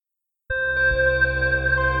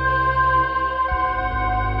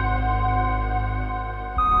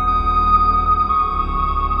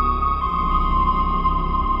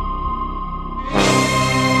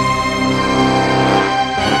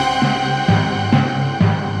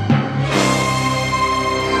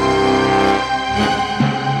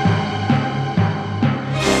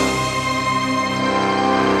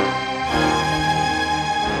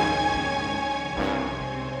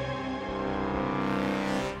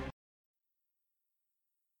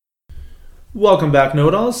Welcome back,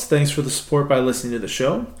 Know-It-Alls. Thanks for the support by listening to the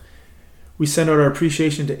show. We send out our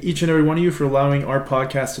appreciation to each and every one of you for allowing our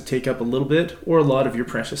podcast to take up a little bit or a lot of your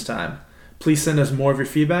precious time. Please send us more of your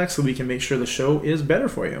feedback so we can make sure the show is better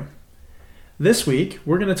for you. This week,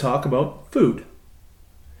 we're going to talk about food.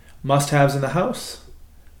 Must-haves in the house,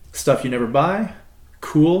 stuff you never buy,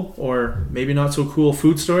 cool or maybe not so cool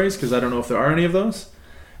food stories, because I don't know if there are any of those,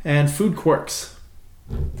 and food quirks.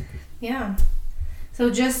 Yeah.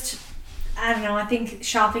 So I don't know, I think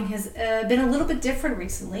shopping has been a little bit different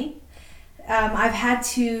recently. I've had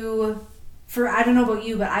to, I don't know about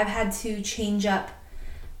you, but I've had to change up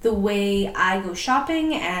the way I go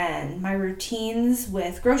shopping and my routines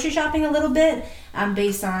with grocery shopping a little bit,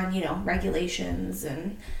 based on, regulations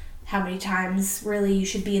and how many times really you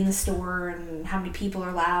should be in the store and how many people are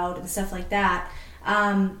allowed and stuff like that.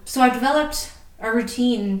 So I've developed a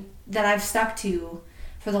routine that I've stuck to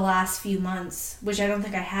for the last few months, which I don't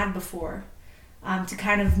think I had before, to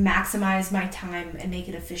kind of maximize my time and make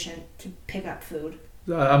it efficient to pick up food.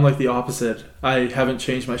 I'm like the opposite. I haven't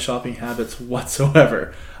changed my shopping habits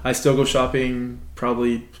whatsoever. I still go shopping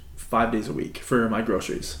probably 5 days a week for my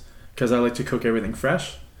groceries because I like to cook everything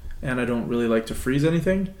fresh and I don't really like to freeze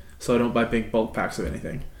anything, so I don't buy big bulk packs of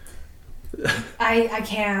anything. I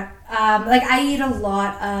can't. I eat a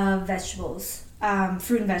lot of vegetables.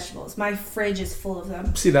 Fruit and vegetables. My fridge is full of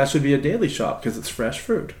them. See, that should be a daily shop because it's fresh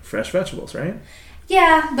fruit, fresh vegetables, right?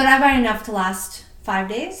 Yeah, but I buy enough to last 5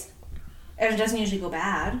 days. And it doesn't usually go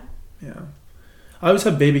bad. Yeah. I always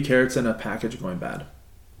have baby carrots in a package going bad.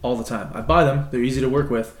 All the time. I buy them. They're easy to work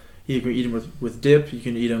with. You can eat them with dip. You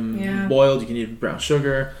can eat them boiled. You can eat them with brown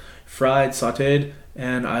sugar, fried, sauteed.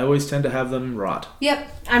 And I always tend to have them rot. Yep.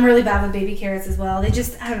 I'm really bad with baby carrots as well. They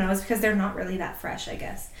just, I don't know, it's because they're not really that fresh, I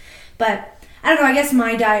guess. But I don't know, I guess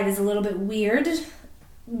my diet is a little bit weirder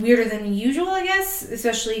than usual, I guess,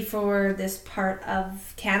 especially for this part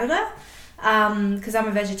of Canada, because I'm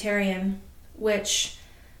a vegetarian, which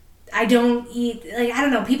I don't eat, I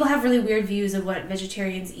don't know, people have really weird views of what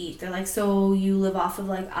vegetarians eat. They're like, so you live off of,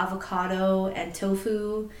 avocado and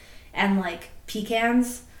tofu and,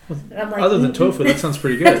 pecans? I'm like, other than tofu, that sounds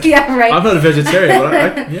pretty good. Yeah, right. I'm not a vegetarian,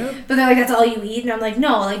 but yeah. But they're like, that's all you eat? And I'm like,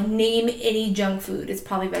 no, name any junk food. It's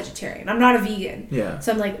probably vegetarian. I'm not a vegan. Yeah.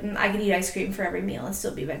 So I'm like, I can eat ice cream for every meal and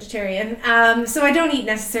still be vegetarian. So I don't eat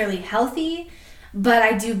necessarily healthy, but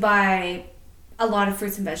I do buy a lot of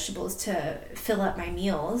fruits and vegetables to fill up my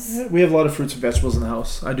meals. We have a lot of fruits and vegetables in the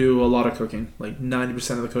house. I do a lot of cooking. 90%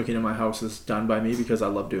 of the cooking in my house is done by me because I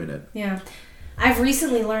love doing it. Yeah. I've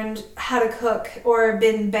recently learned how to cook or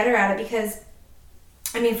been better at it because,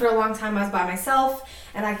 for a long time I was by myself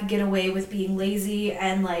and I could get away with being lazy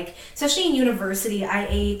and especially in university, I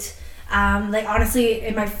ate, honestly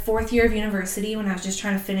in my 4th year of university when I was just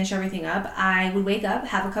trying to finish everything up, I would wake up,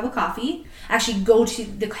 have a cup of coffee, actually go to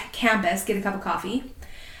the campus, get a cup of coffee.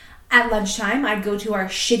 At lunchtime, I'd go to our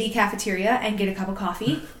shitty cafeteria and get a cup of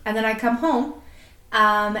coffee and then I'd come home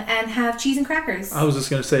and have cheese and crackers. I was just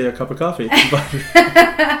going to say a cup of coffee, but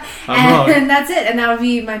I'm wrong. And that's it. And that would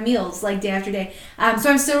be my meals, day after day. So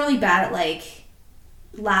I'm still really bad at,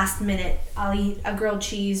 last minute, I'll eat a grilled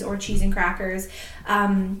cheese or cheese and crackers.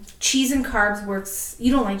 Cheese and carbs works.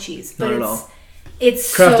 You don't like cheese, but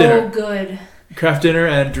it's Kraft so dinner. Good. Kraft Dinner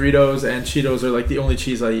and Doritos and Cheetos are, the only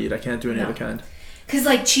cheese I eat. I can't do any other kind. Because,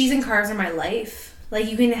 cheese and carbs are my life.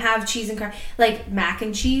 You can have cheese and carbs. Mac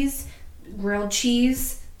and cheese, grilled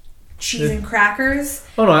cheese and crackers,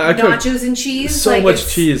 nachos and cheese. So much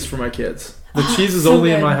cheese for my kids. The cheese is so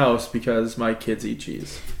only good. in my house because my kids eat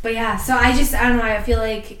cheese. But yeah, so I don't know, I feel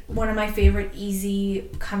like one of my favorite easy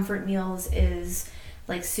comfort meals is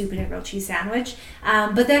soup and a grilled cheese sandwich.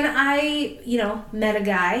 But then I, met a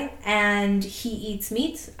guy and he eats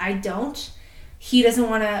meat. I don't. He doesn't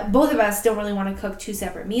want to, both of us don't really want to cook 2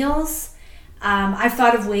 separate meals. I've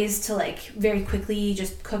thought of ways to very quickly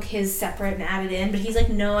just cook his separate and add it in, but he's like,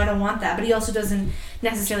 no, I don't want that. But he also doesn't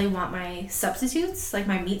necessarily want my substitutes,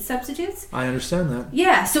 my meat substitutes. I understand that.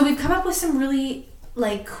 Yeah, so we've come up with some really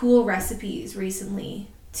cool recipes recently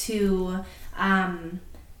to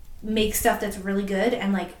make stuff that's really good,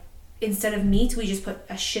 and instead of meat, we just put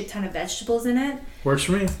a shit ton of vegetables in it. Works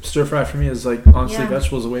for me. Stir fry for me is honestly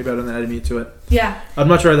vegetables are way better than adding meat to it. Yeah. I'd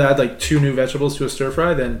much rather add 2 new vegetables to a stir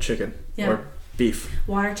fry than chicken or beef.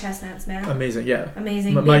 Water chestnuts, man. Amazing, yeah.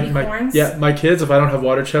 Amazing. Baby corns. Yeah, my kids, if I don't have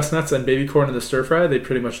water chestnuts and baby corn in the stir fry, they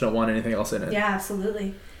pretty much don't want anything else in it. Yeah,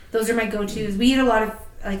 absolutely. Those are my go-tos. We eat a lot of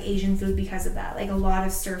Asian food because of that. A lot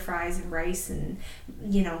of stir fries and rice and,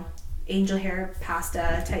 angel hair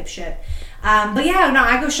pasta type shit. But yeah, no,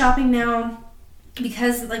 I go shopping now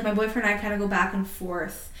because like my boyfriend and I kind of go back and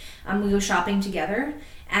forth. We go shopping together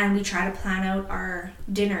and we try to plan out our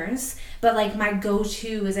dinners. But like my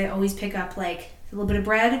go-to is I always pick up like a little bit of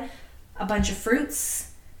bread, a bunch of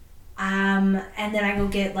fruits, and then I go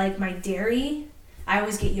get like my dairy. I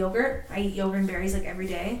always get yogurt. I eat yogurt and berries like every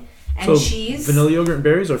day. And so cheese. Vanilla yogurt and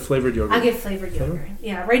berries or flavored yogurt? I get flavored yogurt.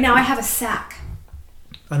 Yeah, right now I have a sack.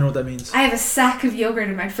 I know what that means. I have a sack of yogurt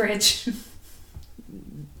in my fridge.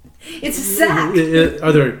 It's a sack.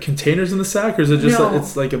 Are there containers in the sack, or is it just No,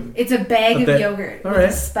 it's like a... It's a bag of yogurt with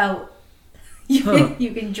a spout. You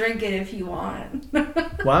can drink it if you want.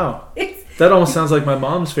 Wow. That almost sounds like my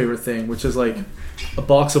mom's favorite thing, which is like a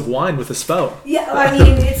box of wine with a spout. Yeah, I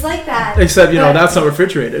mean, it's like that. Except, that's not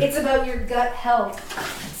refrigerated. It's about your gut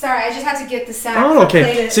health. Sorry, I just had to get the sack. Oh,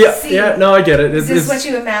 okay. See, yeah, no, I get it. Is this what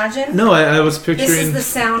you imagine? No, I was picturing... This is the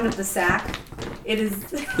sound of the sack. It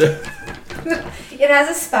is... It has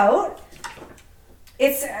a spout.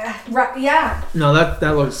 It's... yeah. No,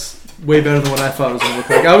 that looks way better than what I thought it was going to look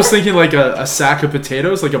like. I was thinking like a sack of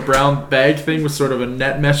potatoes, like a brown bag thing with sort of a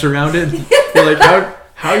net mesh around it. You're like,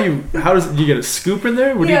 how do you get a scoop in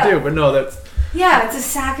there? What do you do? But no, that's... Yeah, it's a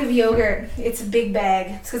sack of yogurt. It's a big bag.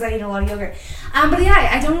 It's because I eat a lot of yogurt. But yeah,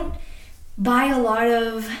 I don't buy a lot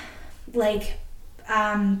of like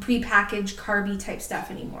prepackaged carby type stuff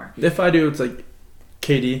anymore. If I do, it's like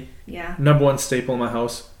KD. Yeah. Number one staple in my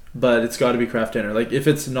house, but it's got to be Kraft Dinner. Like if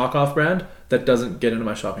it's knockoff brand, that doesn't get into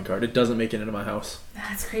my shopping cart. It doesn't make it into my house.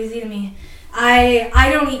 That's crazy to me. I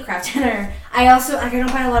don't eat Kraft Dinner. I also I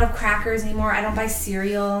don't buy a lot of crackers anymore. I don't buy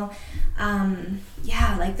cereal.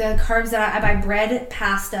 Yeah, like the carbs that I buy bread,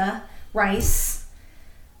 pasta, rice,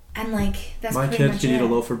 and like that's my pretty kid much can it. eat a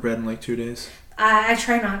loaf of bread in like 2 days. I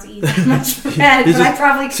try not to eat that much bread, but I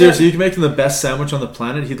probably could. Seriously, you can make him the best sandwich on the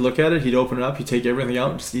planet. He'd look at it, he'd open it up, he'd take everything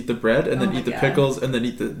out and just eat the bread, and then eat the pickles, and then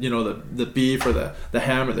eat the the beef or the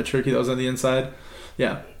ham or the turkey that was on the inside.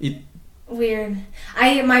 Yeah, eat. Weird.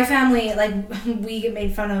 My family, like, we get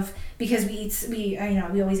made fun of because we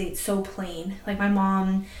always ate so plain. Like my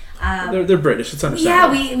mom. They're British. It's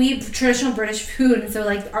understandable. Yeah, we eat traditional British food, and so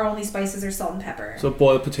like our only spices are salt and pepper. So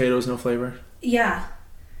boiled potatoes, no flavor. Yeah,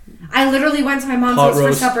 I literally went to my mom's house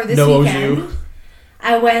for supper this weekend.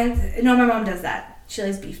 No, my mom does that. She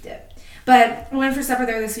likes beef dip. But I went for supper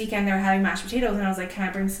there this weekend. They were having mashed potatoes, and I was like, "Can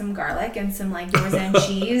I bring some garlic and some like Yorkshire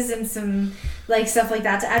cheese and some like stuff like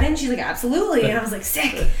that to add in?" She's like, "Absolutely," and I was like,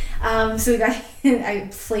 "Sick." So we got I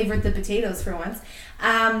flavored the potatoes for once.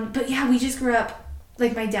 But yeah, we just grew up.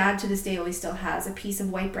 Like my dad to this day always still has a piece of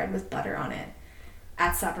white bread with butter on it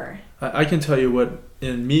at supper. I can tell you what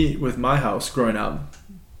with my house growing up,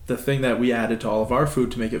 the thing that we added to all of our food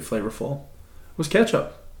to make it flavorful was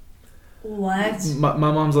ketchup. What? My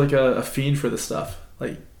mom's like a fiend for this stuff.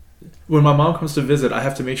 Like when my mom comes to visit, I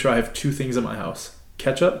have to make sure I have 2 things in my house: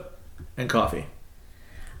 ketchup and coffee.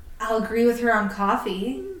 I'll agree with her on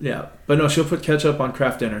coffee. Yeah, but no, she'll put ketchup on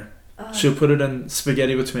Kraft Dinner. She'll put it in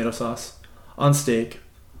spaghetti with tomato sauce, on steak,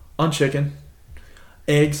 on chicken,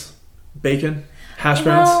 eggs, bacon, hash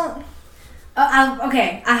browns.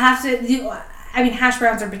 Okay, I have to do... I mean, hash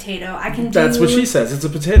browns are potato. I can do... That's what she says. It's a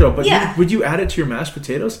potato. But would you add it to your mashed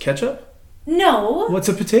potatoes? Ketchup? No. What's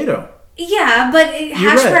a potato? Yeah, but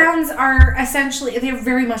hash browns are essentially... They're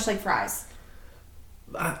very much like fries.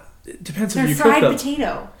 It depends if you cook them. They're fried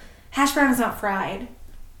potato. Hash brown is not fried.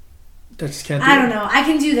 I just can't do I don't know. I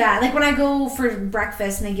can do that. Like when I go for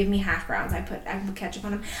breakfast and they give me hash browns, I can put ketchup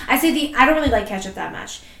on them. I don't really like ketchup that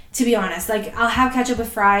much, to be honest. Like I'll have ketchup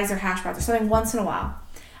with fries or hash browns or something once in a while.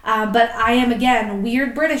 But I am, again,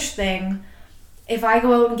 weird British thing. If I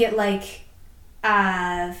go out and get like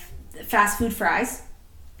fast food fries,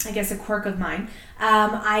 I guess a quirk of mine,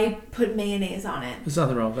 I put mayonnaise on it. There's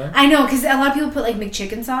nothing wrong with that. I know, because a lot of people put like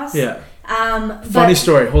McChicken sauce. Yeah. Funny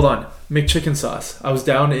story. Hold on. McChicken sauce. I was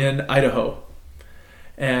down in Idaho,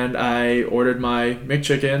 and I ordered my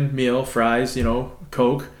McChicken meal, fries,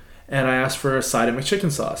 Coke, and I asked for a side of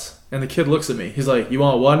McChicken sauce. And the kid looks at me. He's like, "You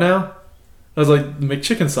want what now?" I was like,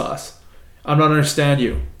 "McChicken sauce." "I'm not understand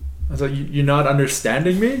you." I was like, "You're not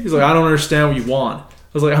understanding me?" He's like, "I don't understand what you want." I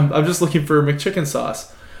was like, I'm just looking for McChicken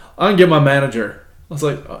sauce. I can get my manager. I was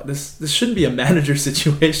like, this shouldn't be a manager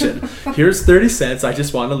situation. Here's 30 cents. I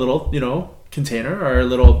just want a little, container or a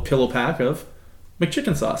little pillow pack of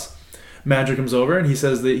McChicken sauce. Manager comes over and he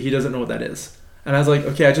says that he doesn't know what that is. And I was like,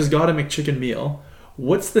 okay, I just got a McChicken meal.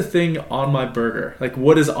 What's the thing on my burger? Like,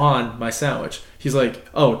 what is on my sandwich? He's like,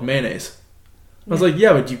 oh, mayonnaise. I was like,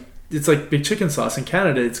 yeah, but it's like McChicken sauce. In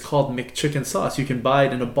Canada, it's called McChicken sauce. You can buy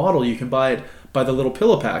it in a bottle. You can buy it by the little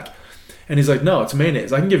pillow pack. And he's like, no, it's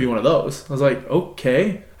mayonnaise. I can give you one of those. I was like,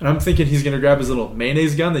 okay. And I'm thinking he's going to grab his little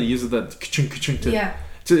mayonnaise gun that he uses the ka-chung to,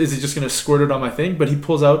 is he just going to squirt it on my thing? But he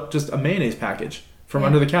pulls out just a mayonnaise package from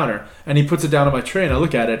under the counter. And he puts it down on my tray, and I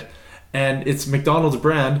look at it, and it's McDonald's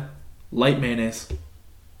brand light mayonnaise.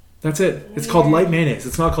 That's it. It's called light mayonnaise.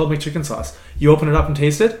 It's not called McChicken sauce. You open it up and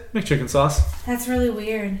taste it, McChicken sauce. That's really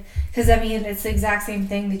weird. Because, I mean, it's the exact same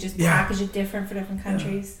thing. They just package it different for different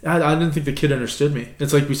countries. Yeah. I didn't think the kid understood me.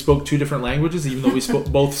 It's like we spoke 2 different languages, even though we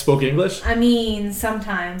both spoke English. I mean,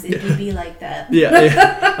 sometimes it would be like that.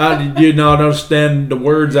 Yeah. You not understand the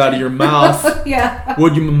words out of your mouth. Yeah.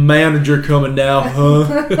 Would you manager coming now,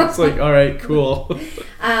 huh? It's like, all right, cool.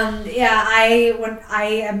 I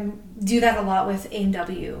do that a lot with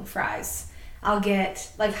A&W fries. I'll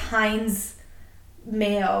get like Heinz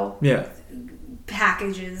mayo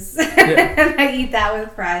packages and I eat that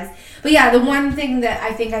with fries. But yeah, the one thing that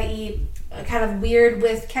I think I eat kind of weird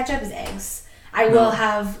with ketchup is eggs. I will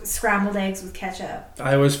have scrambled eggs with ketchup.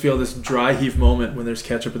 I always feel this dry heave moment when there's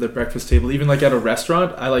ketchup at the breakfast table. Even like at a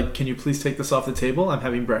restaurant, I like, can you please take this off the table? I'm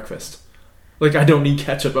having breakfast. Like, I don't need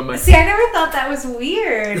ketchup on my... See, I never thought that was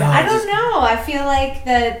weird. No, I don't know. I feel like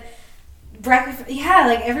that... Breakfast,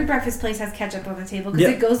 like every breakfast place has ketchup on the table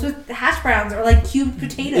because it goes with hash browns or like cubed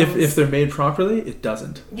potatoes. If they're made properly, it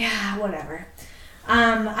doesn't. Yeah, whatever.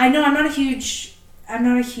 I know I'm not a huge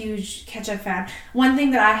ketchup fan. One thing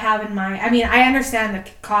that I have in my, I mean, I understand the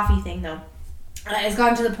coffee thing though. It's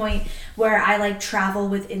gotten to the point where I like travel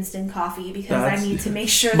with instant coffee because I need to make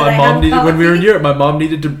sure that I have coffee. When we were in Europe, my mom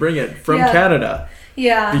needed to bring it from Canada.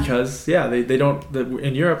 Yeah. Because, they don't...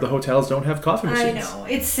 in Europe, the hotels don't have coffee machines. I know.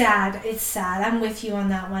 It's sad. I'm with you on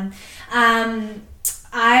that one.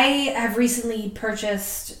 I have recently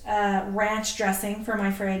purchased ranch dressing for my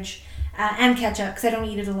fridge and ketchup because I don't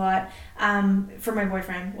eat it a lot for my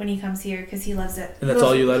boyfriend when he comes here because he loves it. And that's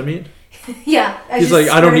all you let him eat? Yeah. He's like,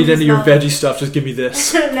 I don't need any of your veggie stuff. Just give me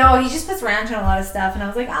this. No, he just puts ranch on a lot of stuff. And I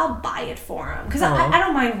was like, I'll buy it for him. Because I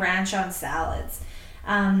don't mind ranch on salads.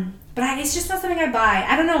 But it's just not something I buy.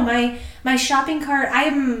 I don't know. My shopping cart, I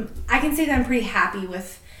can say that I'm pretty happy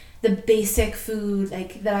with the basic food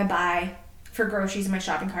like that I buy for groceries in my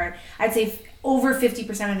shopping cart. I'd say over 50%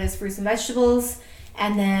 of it is fruits and vegetables,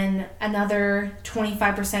 and then another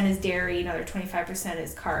 25% is dairy, another 25%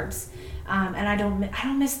 is carbs. And I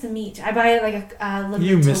don't miss the meat. I buy like a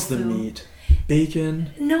You miss tofu. The meat.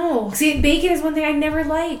 Bacon? No. See, bacon is one thing I never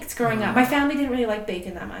liked growing up. My family didn't really like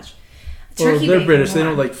bacon that much. Well, they're British. More. They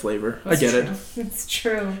don't like flavor. I get it. It's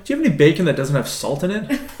true. Do you have any bacon that doesn't have salt in it?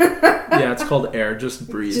 Yeah, it's called air. Just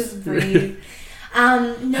breathe. Just breathe.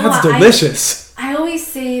 No, that's delicious. I always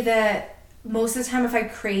say that most of the time if I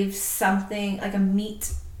crave something like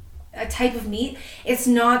a type of meat, it's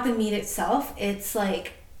not the meat itself. It's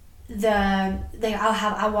like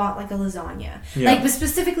I want like a lasagna. Yeah. Like, but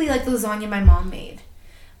specifically like the lasagna my mom made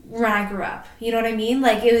when I grew up. You know what I mean?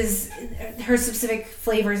 Like, it was her specific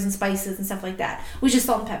flavors and spices and stuff like that. Which is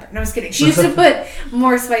salt and pepper. No, I was kidding. She used to put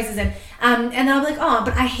more spices in. And then I'll be like, oh,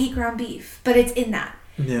 but I hate ground beef. But it's in that.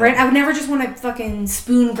 Yeah. Right? I would never just want to fucking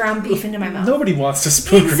spoon ground beef into my mouth. Nobody wants to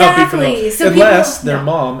spoon ground beef into their mouth. Unless their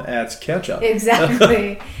mom adds ketchup.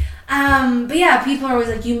 Exactly. But yeah, people are always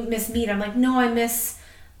like, you miss meat. I'm like, no, I miss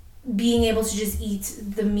being able to just eat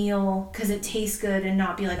the meal because it tastes good and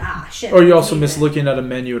not be like, shit. Or you also miss looking at a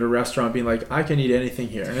menu at a restaurant being like, I can eat anything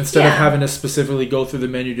here. And instead of having to specifically go through the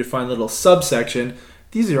menu to find a little subsection,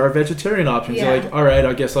 these are our vegetarian options. Yeah. You're like, all right,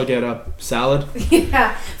 I guess I'll get a salad.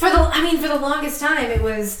 Yeah. For the longest time, it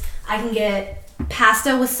was, I can get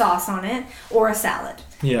pasta with sauce on it or a salad.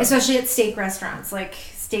 Yeah. Especially at steak restaurants, like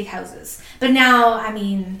steak houses. But now, I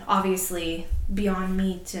mean, obviously, Beyond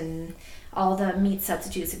Meat and all the meat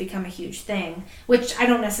substitutes have become a huge thing, which I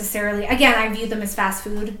don't necessarily, again, I view them as fast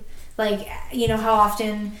food. Like, you know how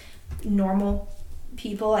often normal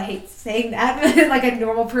people, I hate saying that, but like a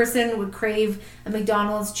normal person would crave a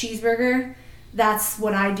McDonald's cheeseburger. That's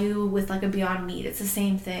what I do with like a Beyond Meat. It's the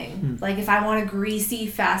same thing. Like, if I want a greasy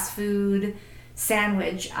fast food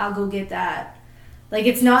sandwich, I'll go get that. Like,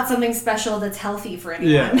 it's not something special that's healthy for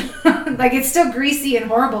anyone. Yeah. Like, it's still greasy and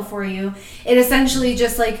horrible for you. It essentially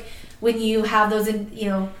just like, when you have those,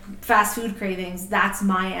 fast food cravings, that's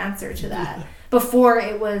my answer to that. Before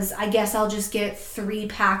it was, I guess I'll just get 3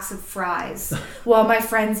 packs of fries while my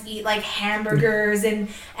friends eat like hamburgers and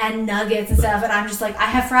nuggets and stuff. And I'm just like, I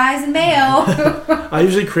have fries and mayo. I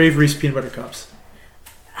usually crave Reese's peanut butter cups.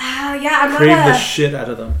 Yeah, crave the shit out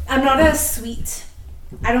of them. I'm not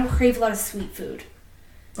I don't crave a lot of sweet food.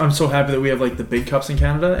 I'm so happy that we have like the big cups in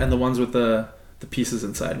Canada and the ones with the pieces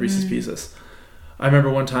inside, Reese's Pieces. I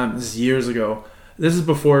remember one time, this is years ago, this is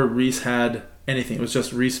before Reese had anything. It was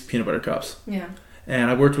just Reese peanut butter cups. Yeah. And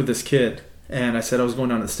I worked with this kid, and I said I was going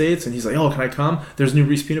down to the States, and he's like, oh, can I come? There's new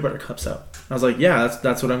Reese peanut butter cups out. I was like, yeah,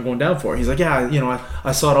 that's what I'm going down for. He's like, yeah, you know,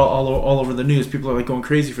 I saw it all over the news. People are like going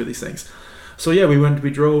crazy for these things. So yeah, we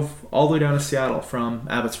drove all the way down to Seattle from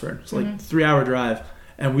Abbotsford. It's like a 3-hour drive,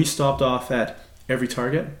 and we stopped off at every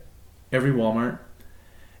Target, every Walmart,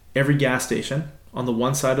 every gas station on the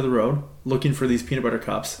one side of the road looking for these peanut butter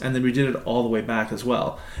cups, and then we did it all the way back as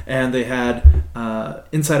well. And they had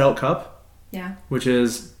Inside Out cup, yeah, which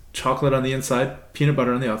is chocolate on the inside, peanut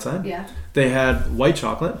butter on the outside. Yeah. They had white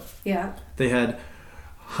chocolate. Yeah. They had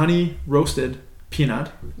honey roasted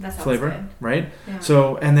peanut flavor, good. Right? Yeah.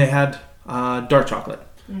 So, and they had dark chocolate.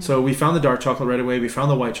 So we found the dark chocolate right away. We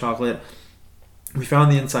found the white chocolate. We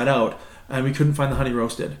found the Inside Out. And we couldn't find the honey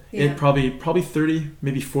roasted. Yeah. It probably 30,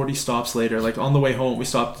 maybe 40 stops later, like on the way home, we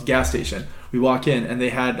stopped at the gas station. We walk in and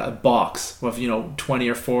they had a box of, 20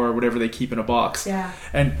 or 4 or whatever they keep in a box. Yeah.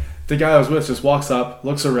 And the guy I was with just walks up,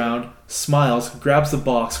 looks around, smiles, grabs the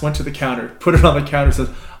box, went to the counter, put it on the counter, says,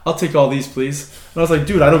 I'll take all these, please. And I was like,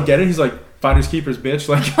 dude, I don't get it. He's like, finders keepers, bitch.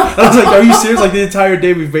 Like, I was like, are you serious? Like, the entire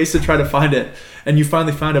day we've wasted trying to find it. And you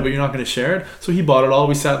finally found it, but you're not going to share it. So he bought it all.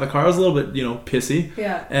 We sat in the car. I was a little bit, pissy.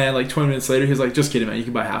 Yeah. And like 20 minutes later, he was like, just kidding, man. You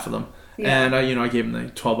can buy half of them. Yeah. And I gave him the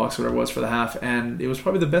 $12, whatever it was, for the half. And it was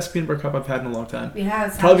probably the best peanut butter cup I've had in a long time. Yeah,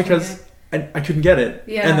 it's probably because I couldn't get it.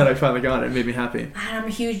 Yeah. And then I finally got it. It made me happy. I'm a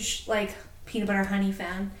huge, peanut butter honey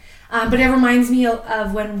fan. But it reminds me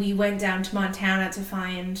of when we went down to Montana to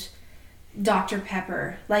find Dr.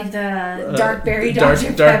 Pepper, like the dark berry Dr.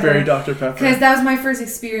 Pepper. Dark berry Dr. Pepper. Because that was my first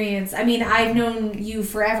experience. I mean, I've known you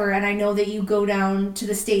forever, and I know that you go down to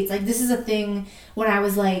the States. Like, this is a thing when I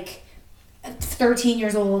was 13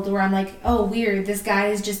 years old, where I'm like, oh, weird, this guy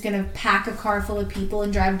is just gonna pack a car full of people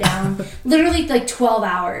and drive down literally 12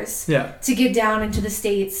 hours to get down into the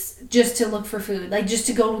States just to look for food, just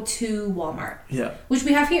to go to Walmart, which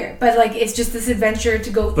we have here, but it's just this adventure to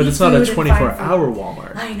go but eat it's not a 24-hour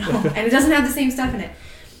Walmart. I know. And it doesn't have the same stuff in it.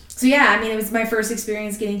 So yeah, I mean, it was my first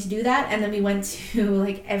experience getting to do that, and then we went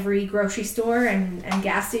to every grocery store and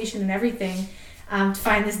gas station and everything to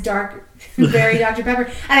find this dark berry Dr. Pepper.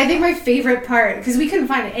 And I think my favorite part, because we couldn't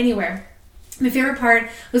find it anywhere, my favorite part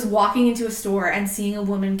was walking into a store and seeing a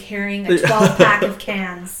woman carrying a 12-pack of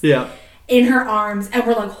cans in her arms, and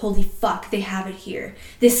we're like, holy fuck, they have it here.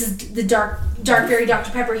 This is the dark berry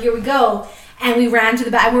Dr. Pepper, here we go. And we ran to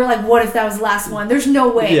the back, and we were like, what if that was the last one? There's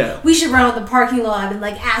no way. Yeah. We should run out the parking lot and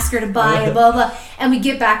ask her to buy it, blah, blah. And we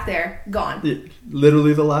get back there, gone. Yeah,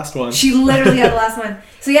 literally the last one. She literally had the last one.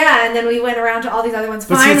 So yeah, and then we went around to all these other ones.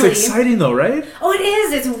 But finally. See, it's exciting though, right? Oh, it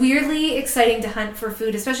is. It's weirdly exciting to hunt for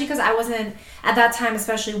food, especially because I wasn't, at that time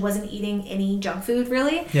especially, wasn't eating any junk food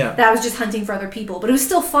really. Yeah. That I was just hunting for other people. But it was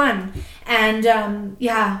still fun. And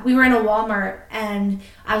we were in a Walmart, and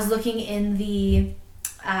I was looking in the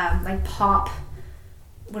pop,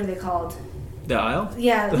 what are they called? The aisle?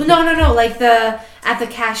 Yeah. No. At the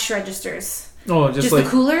cash registers. Oh, just the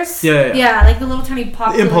coolers? Yeah. Yeah, the little tiny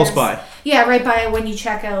pop coolers. Impulse buy. Yeah, right by when you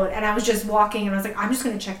check out. And I was just walking, and I was like, I'm just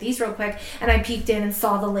going to check these real quick. And I peeked in and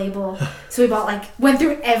saw the label. So we bought, went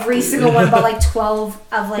through every single one, bought 12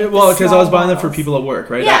 of well, because I was buying them for people at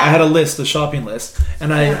work, right? Yeah. I had a shopping list.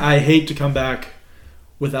 And I hate to come back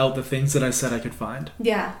without the things that I said I could find.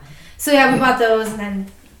 Yeah. So yeah, we bought those, and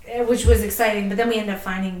then, which was exciting, but then we ended up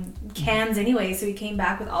finding cans anyway, so we came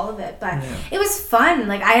back with all of it. But it was fun.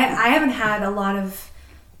 I haven't had a lot of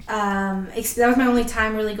that was my only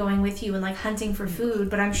time really going with you and hunting for food,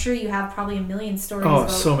 but I'm sure you have probably a million stories. Oh,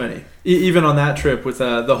 so many. Even on that trip, with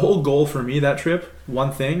the whole goal for me that trip,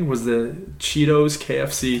 one thing was the Cheetos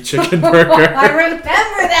KFC chicken burger. I remember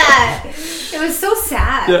that. It was so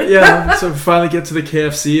sad. Yeah. So we finally get to the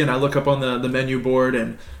KFC, and I look up on the menu board,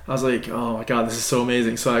 and I was like, oh my god, this is so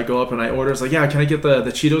amazing. So I go up and I order. It's like, yeah, can I get the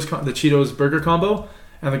Cheetos burger combo?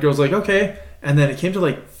 And the girl's like, okay. And then it came to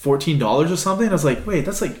 $14 or something. I was like, wait,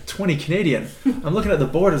 that's 20 Canadian. I'm looking at the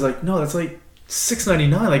board. I was like, no, that's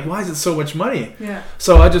 $6.99. Why is it so much money? Yeah.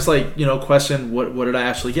 So I just question what did I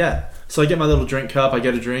actually get? So I get my little drink cup. I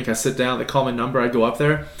get a drink. I sit down. They call my number. I go up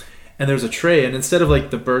there, and there's a tray. And instead of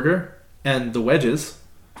the burger and the wedges,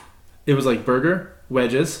 it was burger,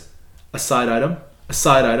 wedges, a side item,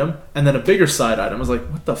 and then a bigger side item. I was like,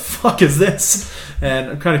 what the fuck is this?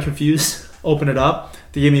 And I'm kind of confused. Open it up.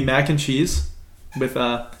 They gave me mac and cheese with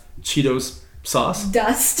Cheetos sauce.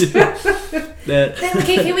 Dust.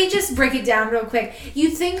 Okay, can we just break it down real quick? You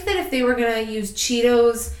think that if they were going to use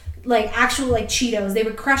Cheetos, actual Cheetos, they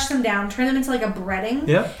would crush them down, turn them into a breading,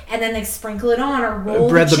 and then sprinkle it on or roll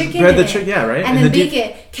the chicken in it, yeah, right, and then bake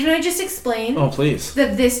it. Can I just explain? Oh, please.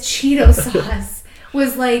 That this Cheeto sauce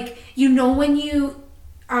was like, you know when you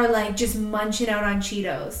are like just munching out on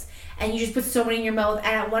Cheetos and you just put so many in your mouth, and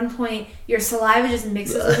at one point your saliva just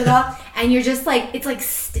mixes with it all, and you're just like, it's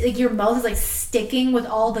like your mouth is like sticking with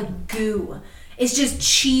all the goo. It's just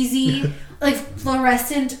cheesy, like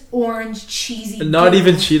fluorescent orange cheesy. Not goo.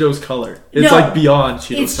 even Cheetos color. It's like beyond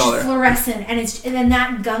Cheetos color. It's fluorescent, and then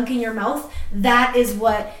that gunk in your mouth. That is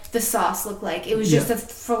what the sauce looked like. It was just a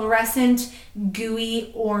fluorescent,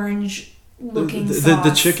 gooey orange looking sauce.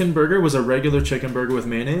 The chicken burger was a regular chicken burger with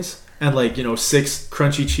mayonnaise and 6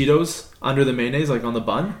 crunchy Cheetos under the mayonnaise, like on the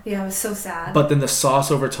bun. Yeah, it was so sad. But then the sauce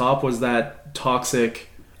over top was that toxic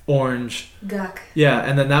orange guck. Yeah,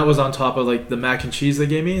 and then that was on top of like the mac and cheese they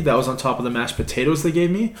gave me. That was on top of the mashed potatoes they gave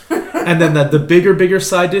me. And then the bigger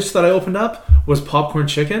side dish that I opened up was popcorn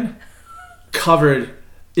chicken covered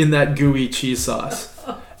in that gooey cheese sauce.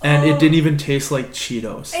 And it didn't even taste like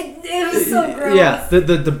Cheetos. It was so gross. Yeah,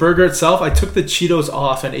 the burger itself, I took the Cheetos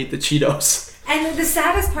off and ate the Cheetos. And the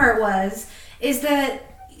saddest part is that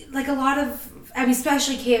like a lot of, I mean,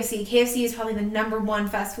 especially KFC. KFC is probably the number one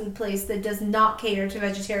fast food place that does not cater to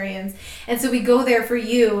vegetarians. And so we go there for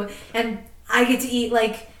you, and I get to eat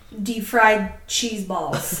like deep fried cheese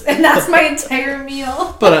balls, and that's my entire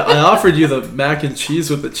meal. But I offered you the mac and cheese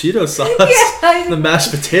with the Cheeto sauce. Yeah, the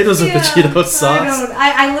mashed potatoes with the Cheeto sauce.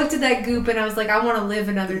 I looked at that goop and I was like, I want to live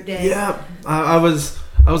another day. Yeah, I was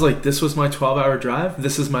like, this was my 12-hour drive.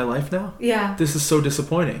 This is my life now. Yeah. This is so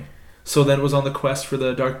disappointing. So then it was on the quest for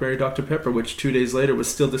the Dark Berry Dr. Pepper, which 2 days later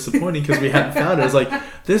was still disappointing because we hadn't found it. I was like,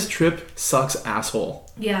 this trip sucks asshole.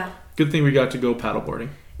 Yeah. Good thing we got to go paddleboarding.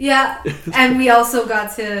 Yeah, and we also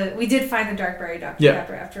we did find the Dark Berry Dr.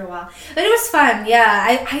 Pepper after a while. But it was fun,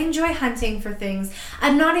 yeah. I enjoy hunting for things.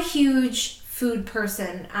 I'm not a huge food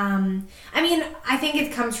person. I mean, I think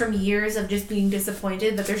it comes from years of just being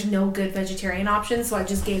disappointed that there's no good vegetarian options, so I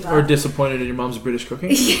just gave up. Or disappointed in your mom's British cooking.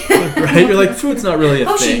 Right? You're like, food's not really a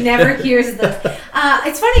thing. She never hears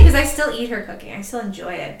it's funny because I still eat her cooking. I still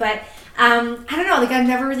enjoy it. But, I don't know, like I've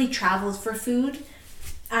never really traveled for food,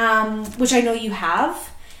 which I know you have.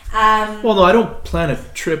 Well, no, I don't plan a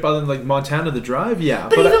trip other than like Montana, the drive. Yeah,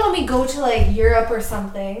 but even when we go to like Europe or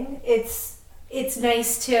something, it's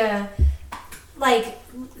nice to like,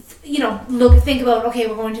 you know, think about, okay,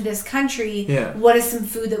 we're going to this country. Yeah. What is some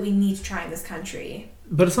food that we need to try in this country?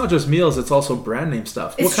 But it's not just meals; it's also brand name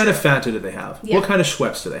stuff. What kind of Fanta do they have? Yeah. What kind of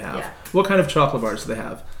Schweppes do they have? Yeah. What kind of chocolate bars do they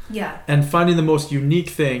have? Yeah. And finding the most unique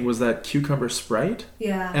thing was that cucumber Sprite.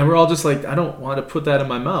 Yeah. And we're all just like, I don't want to put that in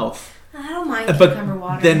my mouth. I don't mind cucumber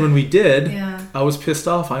water. Then when we did, I was pissed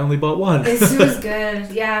off. I only bought one. It was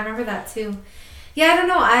good. Yeah, I remember that too. Yeah, I don't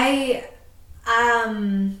know.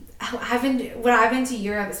 When I've been to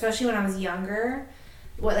Europe, especially when I was younger,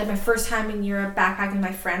 like my first time in Europe backpacking with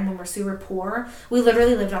my friend when we're super poor, we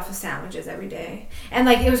literally lived off of sandwiches every day. And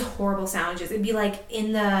like it was horrible sandwiches. It'd be like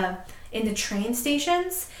in the train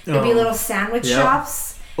stations, there'd be little sandwich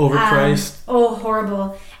shops. Overpriced.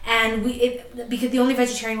 Horrible. And because the only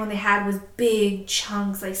vegetarian one they had was big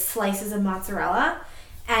chunks, like slices of mozzarella,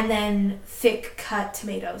 and then thick cut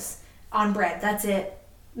tomatoes on bread. That's it.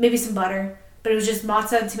 Maybe some butter, but it was just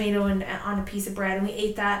mozzarella and tomato on a piece of bread, and we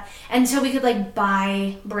ate that until we could like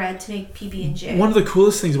buy bread to make PB&J. One of the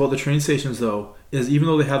coolest things about the train stations, though, is even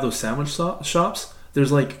though they have those sandwich shops,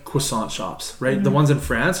 there's like croissant shops, right? Mm-hmm. The ones in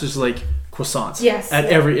France, there's like croissants. Yes.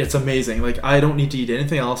 It's amazing. Like I don't need to eat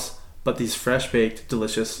anything else but these fresh baked,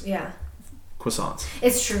 delicious croissants.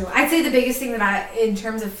 It's true. I'd say the biggest thing that in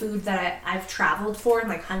terms of food that I've traveled for and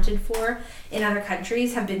like hunted for in other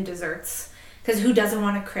countries have been desserts. Because who doesn't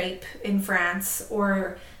want a crepe in France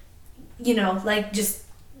or, you know, like just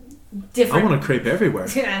different. I want a crepe everywhere,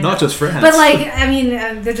 not just France. But like, I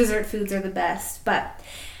mean, the dessert foods are the best. But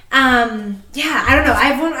I don't know.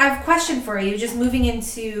 I have a question for you. Just moving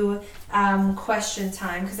into question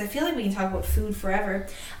time because I feel like we can talk about food forever.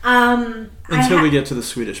 Until we get to the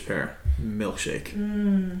Swedish pear milkshake.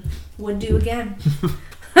 Would do again.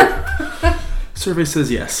 Survey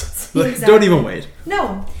says yes. Exactly. Don't even wait.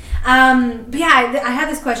 No. But yeah, I had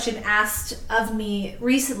this question asked of me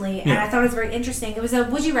recently, and I thought it was very interesting. It was a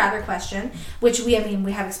would you rather question, which we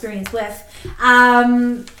have experience with.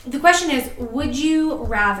 The question is, would you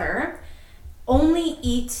rather only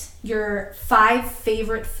eat your 5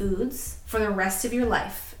 favorite foods for the rest of your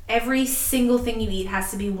life? Every single thing you eat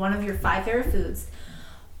has to be one of your 5 favorite foods,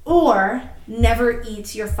 or never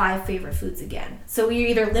eat your 5 favorite foods again. So you're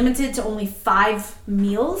either limited to only 5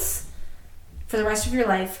 meals for the rest of your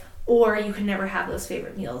life, or you can never have those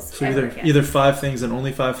favorite meals. So either 5 things and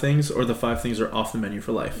only 5 things, or the 5 things are off the menu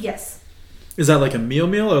for life. Yes. Is that like a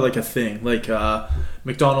meal or like a thing? Like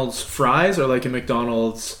McDonald's fries or like a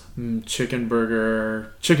McDonald's chicken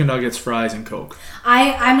burger, chicken nuggets, fries, and Coke?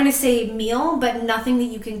 I'm going to say meal, but nothing that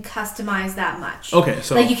you can customize that much. Okay,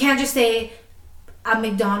 so... Like, you can't just say a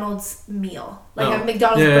McDonald's meal. Like a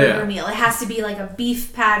McDonald's burger meal. It has to be like a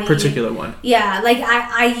beef patty. Particular one. Yeah, like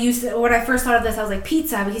I used to, when I first thought of this, I was like,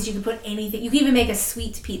 pizza, because you can put anything. You can even make a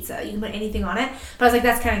sweet pizza. You can put anything on it. But I was like,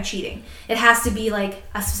 that's kind of cheating. It has to be like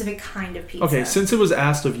a specific kind of pizza. Okay, since it was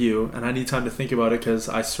asked of you, and I need time to think about it because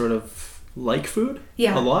I sort of like food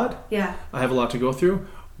a lot. Yeah. I have a lot to go through.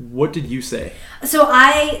 What did you say? So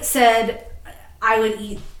I said I would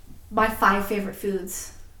eat my 5 favorite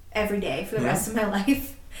foods every day for the rest of my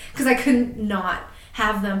life because I couldn't not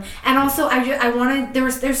have them. And also I wanted,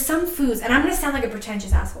 there's some foods, and I'm going to sound like a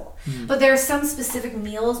pretentious asshole, but there are some specific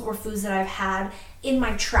meals or foods that I've had in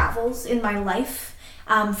my travels in my life,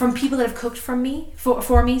 from people that have cooked for me,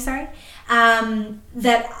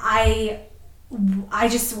 that I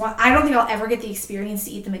just want, I don't think I'll ever get the experience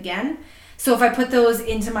to eat them again. So if I put those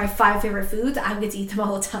into my 5 favorite foods, I would get to eat them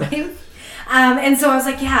all the time. And so I was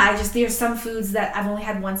like, there's some foods that I've only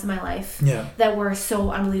had once in my life that were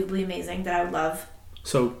so unbelievably amazing that I would love.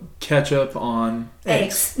 So ketchup on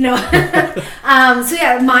eggs. No. So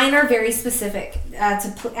yeah, mine are very specific.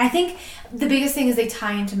 I think the biggest thing is they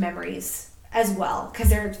tie into memories as well, because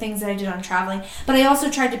they're things that I did on traveling. But I also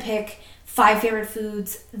tried to pick 5 favorite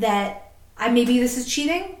foods that, maybe this is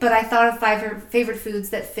cheating, but I thought of 5 favorite foods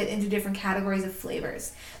that fit into different categories of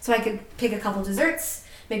flavors. So I could pick a couple desserts,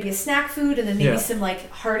 maybe a snack food, and then maybe some like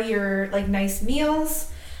heartier, like nice meals.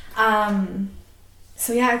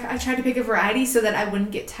 So yeah, I tried to pick a variety so that I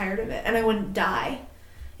wouldn't get tired of it and I wouldn't die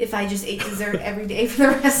if I just ate dessert every day for the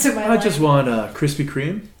rest of my life. I just want Krispy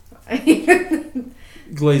Kreme,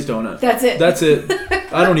 glazed donut. That's it.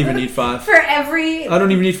 I don't even need 5. I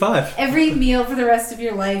don't even need 5. Every meal for the rest of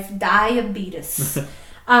your life, diabetes.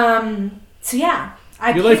 So yeah,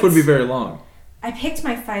 your life would be very long. I picked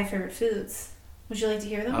my 5 favorite foods. Would you like to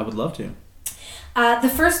hear them? I would love to. The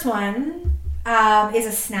first one is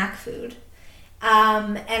a snack food.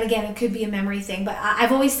 And again, it could be a memory thing, but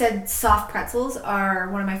I've always said soft pretzels are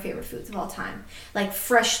one of my favorite foods of all time. Like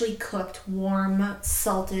freshly cooked, warm,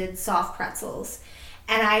 salted, soft pretzels.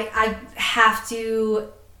 And I have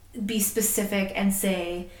to be specific and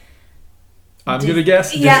say... I'm going to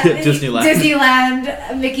guess Disneyland.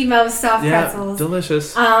 Disneyland Mickey Mouse soft pretzels.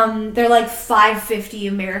 Delicious. They're like $5.50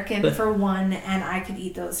 American for one, and I could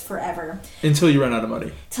eat those forever. Until you run out of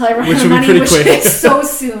money. Until I run out of money, which is so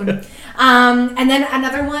soon. And then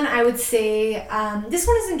another one, I would say, this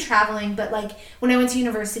one isn't traveling, but like when I went to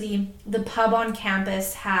university, the pub on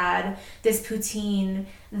campus had this poutine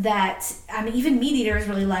that even meat eaters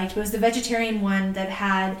really liked. It was the vegetarian one that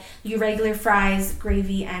had your regular fries,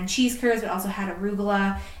 gravy, and cheese curds, but also had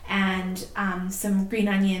arugula and some green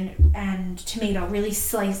onion and tomato, really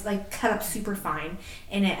sliced, like cut up super fine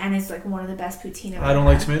in it, and it's like one of the best poutine I've ever I don't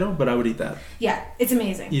like tomato, but I would eat that. Yeah, it's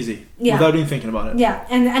amazing. Easy. Yeah. Without even thinking about it. Yeah,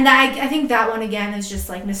 and I think that one again is just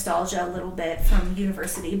like nostalgia a little bit from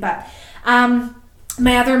university. But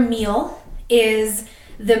my other meal is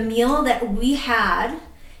the meal that we had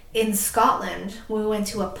in Scotland when we went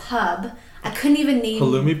to a pub. I couldn't even name...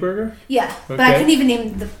 Halloumi burger? Yeah, okay. But I couldn't even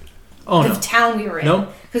name the town we were in.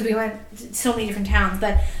 No? Because we went to so many different towns.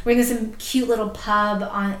 But we're in this cute little pub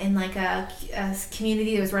in like a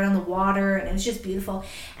community that was right on the water, and it was just beautiful.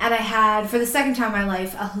 And I had, for the second time in my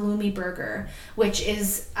life, a halloumi burger, which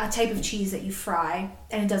is a type of cheese that you fry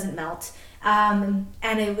and it doesn't melt. And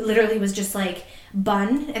it literally was just like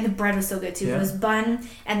bun, and the bread was so good too. Yeah. It was bun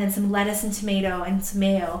and then some lettuce and tomato and some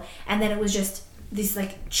mayo, and then it was just this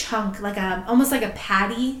like chunk, like almost like a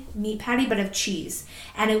patty, meat patty, but of cheese.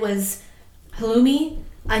 And it was halloumi,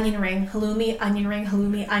 onion ring, halloumi, onion ring,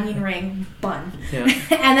 halloumi, onion ring, bun. Yeah.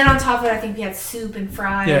 And then on top of it, I think we had soup and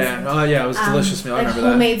fries. Yeah, it was a delicious meal. I remember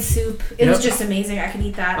homemade that. Soup. It was just amazing. I could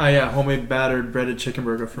eat that. Homemade battered breaded chicken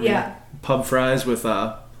burger for me. Pub fries with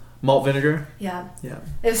malt vinegar. Yeah.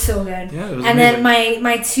 It was so good. Yeah, it was and amazing. Then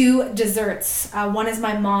my 2 desserts. One is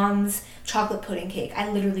my mom's chocolate pudding cake.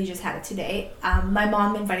 I literally just had it today. My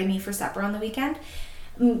mom invited me for supper on the weekend,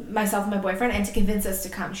 myself and my boyfriend, and to convince us to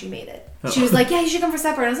come, she made it. She was like, yeah, you should come for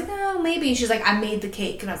supper. And I was like, oh, maybe. And she's like, I made the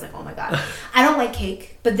cake. And I was like, oh my God. I don't like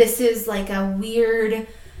cake, but this is like a weird...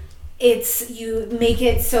 you make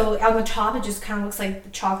it so on the top it just kind of looks like the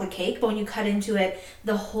chocolate cake, but when you cut into it,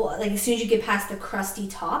 the whole, like as soon as you get past the crusty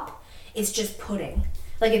top, it's just pudding.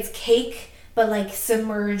 Like it's cake, but like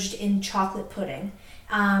submerged in chocolate pudding.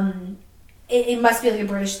 it must be like a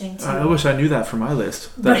British thing too. I wish I knew that for my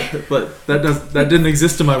list. But that didn't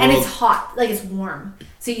exist in my world. And it's hot, like it's warm.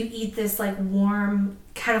 So you eat this like warm,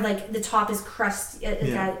 kind of like the top is crusty,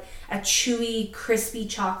 it's got a chewy, crispy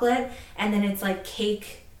chocolate, and then it's like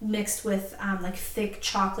cake mixed with like thick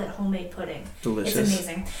chocolate homemade pudding. Delicious. It's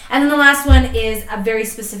amazing. And then the last one is a very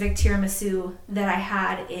specific tiramisu that I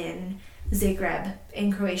had in Zagreb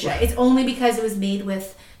in Croatia. It's only because it was made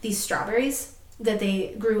with these strawberries that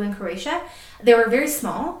they grew in Croatia. They were very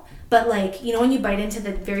small, but like, you know when you bite into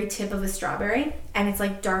the very tip of a strawberry and it's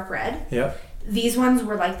like dark red? Yeah. These ones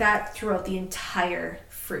were like that throughout the entire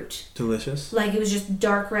fruit. Delicious. Like it was just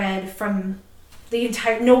dark red from the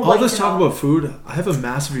entire, no white. All this talk about food, I have a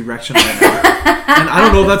massive erection right now. And I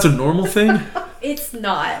don't know if that's a normal thing. It's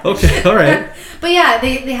not. Okay, all right. But yeah,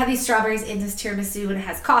 they have these strawberries in this tiramisu, and it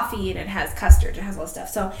has coffee and it has custard, it has all this stuff.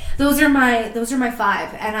 So those are my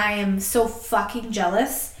 5, and I am so fucking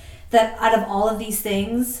jealous that out of all of these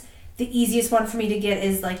things, the easiest one for me to get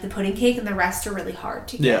is like the pudding cake, and the rest are really hard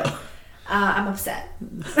to get. Yeah. I'm upset.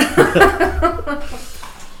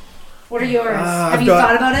 What are yours? Have you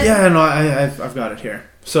thought about it? Yeah, no, I've got it here.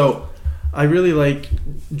 So I really like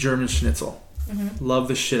German schnitzel. Mm-hmm. Love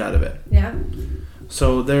the shit out of it. Yeah.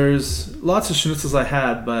 So there's lots of schnitzels I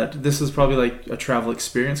had, but this is probably like a travel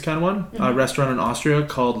experience kind of one. Mm-hmm. A restaurant in Austria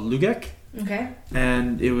called Lübeck. Okay.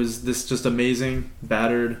 And it was this just amazing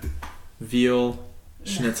battered veal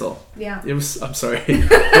schnitzel. Yeah. It was, I'm sorry.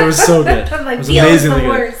 It was so good. Like, it was amazingly good.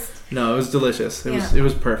 Worst. No, it was delicious. It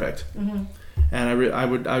was perfect. Mm-hmm. And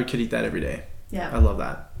I could eat that every day. Yeah. I love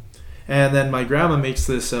that. And then my grandma makes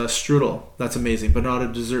this strudel. That's amazing, but not a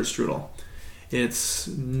dessert strudel. It's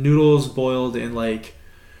noodles boiled in like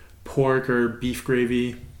pork or beef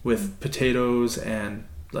gravy with potatoes and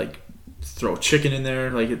like throw chicken in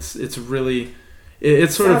there. Like it's really,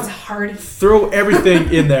 it's sort sounds of hearty. Throw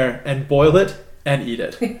everything in there and boil it and eat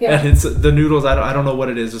it. Yeah. And it's the noodles. I don't know what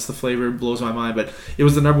it is. Just the flavor blows my mind. But it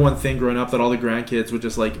was the number one thing growing up that all the grandkids would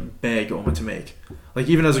just like beg Oma to make. Like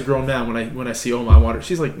even as a grown man, when I see Oma, I want her.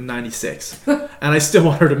 She's like 96, and I still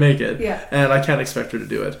want her to make it. Yeah. And I can't expect her to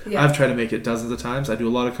do it. Yeah. I've tried to make it dozens of times. I do a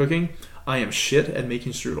lot of cooking. I am shit at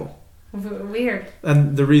making strudel. Weird.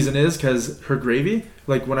 And the reason is because her gravy,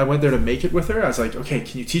 like when I went there to make it with her, I was like, okay,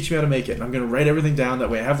 can you teach me how to make it? And I'm going to write everything down. That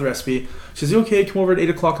way I have the recipe. She says, okay, come over at 8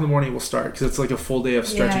 o'clock in the morning. We'll start. Because it's like a full day of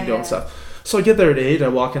stretching dough and stuff. So I get there at 8. I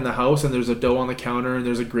walk in the house and there's a dough on the counter and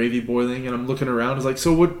there's a gravy boiling. And I'm looking around. I was like,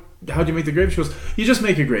 so how do you make the gravy? She goes, you just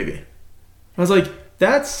make a gravy. I was like,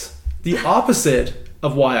 that's the opposite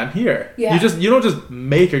of why I'm here. Yeah. You don't just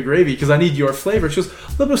make a gravy because I need your flavor. She goes,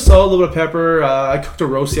 a little bit of salt, a little bit of pepper. I cooked a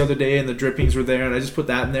roast the other day and the drippings were there and I just put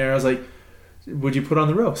that in there. I was like, what'd you put on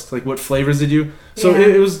the roast? Like what flavors did you? So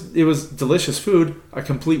it was delicious food. A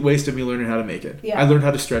complete waste of me learning how to make it. Yeah. I learned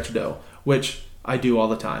how to stretch dough, which I do all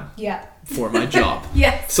the time. Yeah. For my job.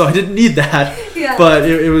 Yes. So I didn't need that. Yeah. But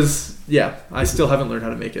it was, I still haven't learned how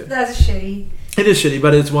to make it. That's shitty. It is shitty,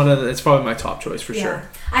 but it's probably my top choice for sure.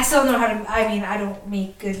 I still know how to, I don't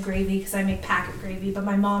make good gravy because I make packet gravy, but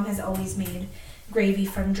my mom has always made gravy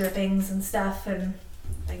from drippings and stuff, and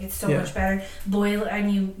like it's so much better. Boil it, and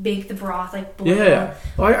you bake the broth, like boil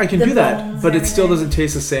well, I can do that, but it still doesn't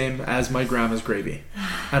taste the same as my grandma's gravy.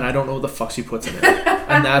 And I don't know what the fuck she puts in it.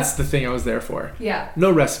 And that's the thing I was there for. Yeah. No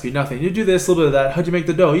recipe, nothing. You do this, a little bit of that. How'd you make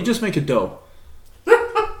the dough? You just make a dough.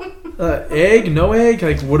 Egg, no egg?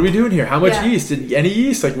 Like, what are we doing here? How much yeast? Any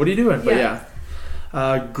yeast? Like, what are you doing?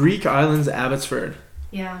 But Greek islands, Abbotsford.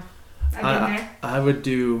 Yeah. I've been there. I would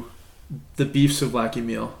do the beef souvlaki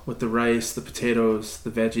meal with the rice, the potatoes, the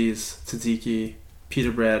veggies, tzatziki,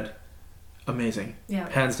 pita bread. Amazing. Yeah.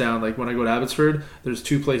 Hands down. Like, when I go to Abbotsford, there's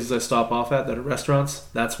 2 places I stop off at that are restaurants.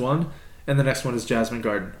 That's one. And the next one is Jasmine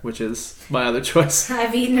Garden, which is my other choice.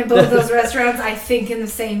 I've eaten at both those restaurants, I think, in the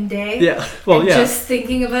same day. Yeah. Well, Just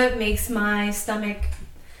thinking of it makes my stomach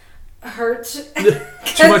hurt.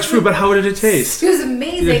 Too much food, but how did it taste? It was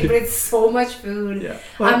amazing, but it's so much food. Yeah.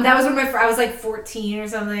 Well, that was one of I was like 14 or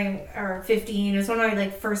something, or 15. It was one of my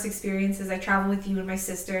like first experiences. I traveled with you and my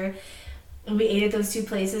sister, and we ate at those 2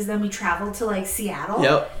 places. Then we traveled to like Seattle.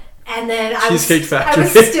 Yep. And then I was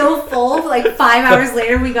still full. Like 5 hours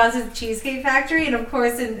later, we got to the Cheesecake Factory, and of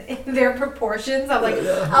course, in their proportions, I'm like,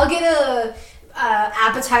 I'll get a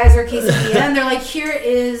appetizer quesadilla, and they're like, here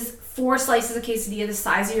is 4 slices of quesadilla the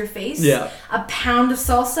size of your face, a pound of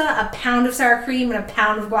salsa, a pound of sour cream, and a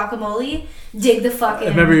pound of guacamole. Dig the fuck in.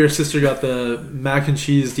 I remember your sister got the mac and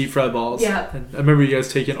cheese deep fried balls. Yeah. And I remember you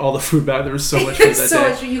guys taking all the food back. There was so much food that day.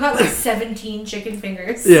 Much. You got like 17 chicken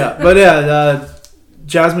fingers. Yeah, but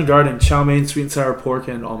Jasmine Garden, chow mein, sweet and sour pork,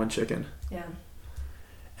 and almond chicken. Yeah.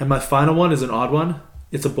 And my final one is an odd one.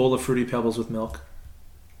 It's a bowl of Fruity Pebbles with milk.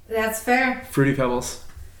 That's fair. Fruity Pebbles.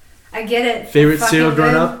 I get it. Favorite cereal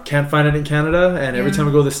growing up. Can't find it in Canada. And every Yeah. time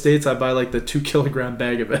I go to the States, I buy like the 2-kilogram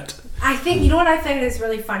bag of it. I think, you know what I find is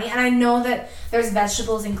really funny, and I know that there's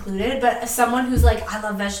vegetables included, but as someone who's like, I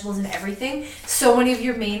love vegetables and everything, so many of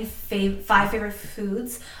your main 5 favorite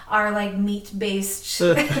foods are like meat-based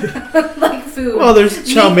like food. Well,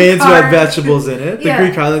 there's chow mein's got vegetables in it. The Yeah.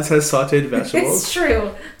 Greek Islands has sauteed vegetables. It's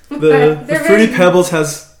true. The Fruity Pebbles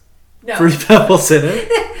has No. Fruity Pebbles in it.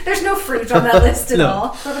 There's no fruit on that list at No.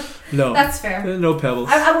 all. No. That's fair. No pebbles.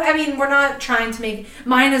 I mean, we're not trying to make...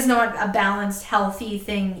 Mine is not a balanced, healthy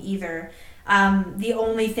thing either. The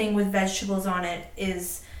only thing with vegetables on it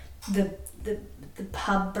is the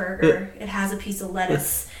pub burger. It has a piece of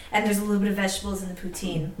lettuce, and there's a little bit of vegetables in the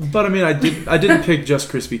poutine. But I mean, I didn't pick just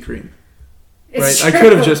Krispy Kreme. It's Right? true. I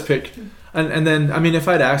could have just picked... And then, I mean, if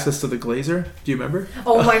I had access to the Glazer, do you remember?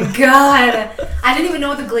 Oh my god! I didn't even know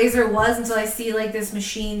what the Glazer was until I see like this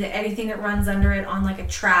machine that anything that runs under it on like a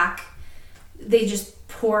track, they just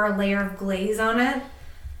pour a layer of glaze on it.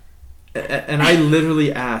 And I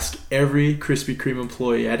literally ask every Krispy Kreme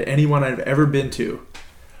employee at anyone I've ever been to,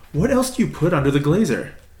 what else do you put under the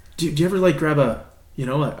Glazer? Do you ever like grab a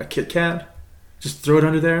Kit Kat? Just throw it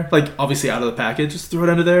under there? Like, obviously out of the package, just throw it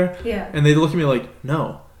under there? Yeah. And they look at me like,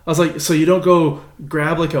 no. I was like, so you don't go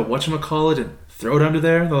grab like a whatchamacallit and throw it under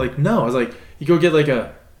there? They're like, no. I was like, you go get like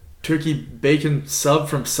a turkey bacon sub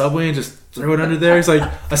from Subway and just throw it under there? It's like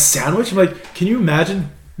a sandwich? I'm like, can you imagine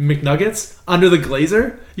McNuggets under the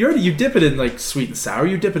Glazer? You dip it in like sweet and sour,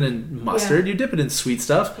 you dip it in mustard, you dip it in sweet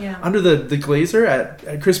stuff. Yeah. Under the Glazer at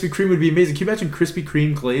Krispy Kreme would be amazing. Can you imagine Krispy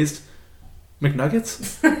Kreme glazed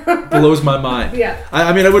McNuggets? Blows my mind. Yeah.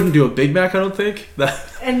 I mean, I wouldn't do a Big Mac, I don't think.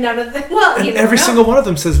 And none of them. Well, And you never every know. single one of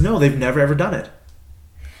them says no, they've never ever done it.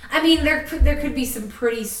 I mean, there could be some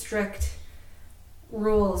pretty strict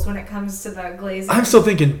rules when it comes to the Glazer. I'm still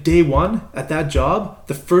thinking day one at that job,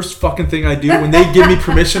 the first fucking thing I do when they give me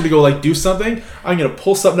permission to go like do something, I'm gonna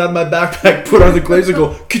pull something out of my backpack, put it on the Glazer,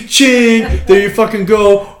 go ka-ching, there you fucking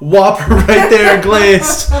go, Whopper right there,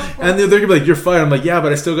 glazed. And they're gonna be like, you're fired. I'm like, yeah,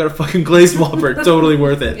 but I still got a fucking glazed Whopper. Totally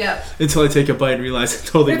worth it. Yeah. Until I take a bite and realize it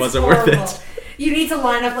totally It's wasn't horrible. worth it. You need to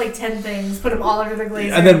line up like 10 things, put them all under the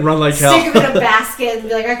Glazer, And then run like hell. stick them in a basket, and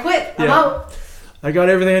be like, I quit. I'm Yeah. out. I got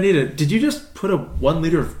everything I needed. Did you just put a 1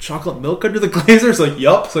 liter of chocolate milk under the Glazer? It's like,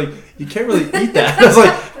 yup. It's like, you can't really eat that. I was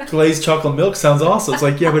like, glazed chocolate milk sounds awesome. It's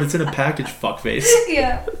like, yeah, but it's in a package, fuckface.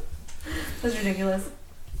 Yeah. That's ridiculous.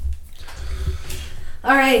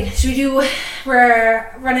 All right.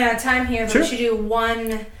 We're running out of time here, but Sure. we should do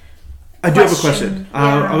one. I do have a question.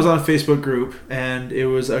 Yeah. I was on a Facebook group, and it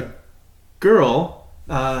was a girl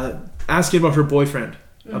asking about her boyfriend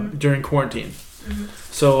during quarantine. Mm-hmm.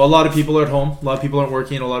 So a lot of people are at home. A lot of people aren't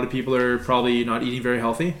working. A lot of people are probably not eating very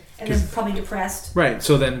healthy. And they're probably depressed. Right.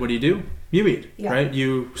 So then what do? You eat. Yeah. Right?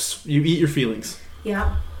 You eat your feelings.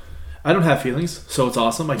 Yeah. I don't have feelings, so it's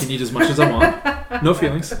awesome. I can eat as much as I want. No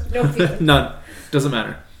feelings. No feelings. None. Doesn't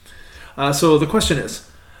matter. So the question is,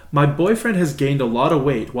 my boyfriend has gained a lot of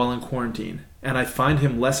weight while in quarantine, and I find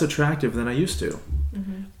him less attractive than I used to.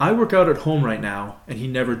 Mm-hmm. I work out at home right now, and he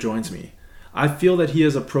never joins me. I feel that he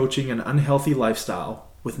is approaching an unhealthy lifestyle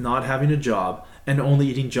with not having a job and only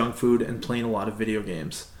eating junk food and playing a lot of video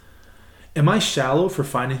games. Am I shallow for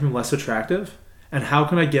finding him less attractive? And how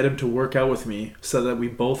can I get him to work out with me so that we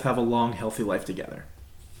both have a long, healthy life together?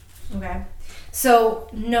 Okay. So,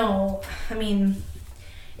 no. I mean,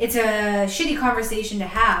 it's a shitty conversation to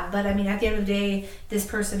have, but I mean, at the end of the day, this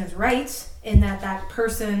person is right in that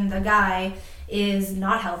person, the guy, is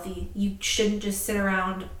not healthy. You shouldn't just sit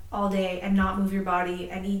around all day and not move your body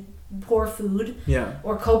and eat poor food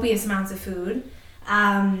or copious amounts of food.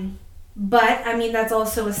 But, I mean, that's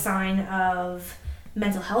also a sign of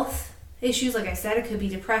mental health issues. Like I said, it could be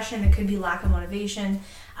depression, it could be lack of motivation.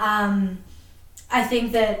 I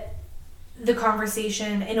think that the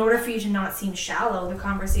conversation, in order for you to not seem shallow, the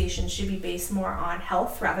conversation should be based more on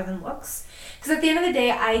health rather than looks. Because at the end of the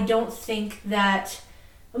day, I don't think that,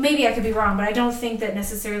 maybe I could be wrong, but I don't think that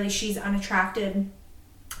necessarily she's unattracted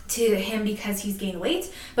to him because he's gained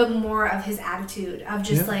weight, but more of his attitude of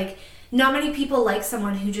just like, not many people like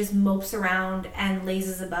someone who just mopes around and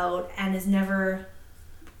lazes about and is never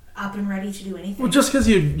up and ready to do anything. Well, just because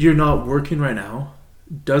you're not working right now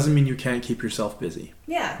doesn't mean you can't keep yourself busy.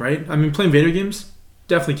 Yeah. Right? I mean, playing video games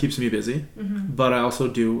definitely keeps me busy, Mm-hmm. but I also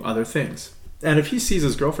do other things. And if he sees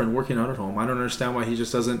his girlfriend working out at home, I don't understand why he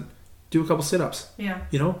just doesn't do a couple sit-ups. Yeah.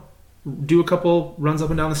 You know? Do a couple runs up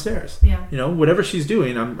and down the stairs. Yeah. You know, whatever she's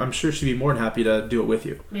doing, I'm sure she'd be more than happy to do it with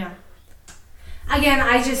you. Yeah. Again,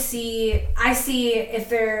 I see if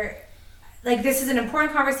they're, like, this is an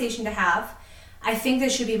important conversation to have. I think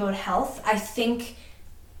this should be about health. I think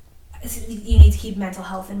you need to keep mental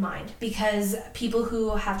health in mind, because people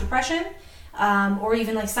who have depression, or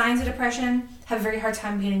even like signs of depression, have a very hard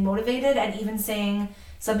time getting motivated, and even saying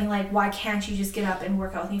something like, why can't you just get up and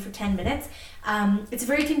work out with me for 10 minutes? It's a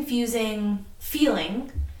very confusing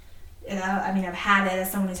feeling. I mean, I've had it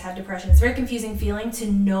as someone who's had depression. It's a very confusing feeling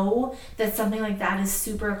to know that something like that is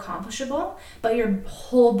super accomplishable, but your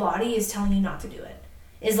whole body is telling you not to do it.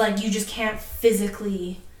 Is like, you just can't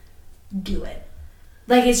physically do it.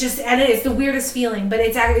 Like, it's just, and it's the weirdest feeling, but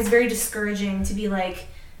it's very discouraging to be like,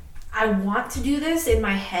 I want to do this in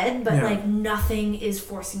my head, but like, nothing is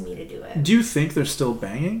forcing me to do it. Do you think they're still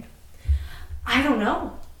banging? I don't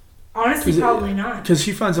know. Honestly, probably not. Because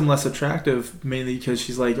she finds him less attractive, mainly because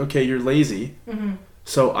she's like, okay, you're lazy,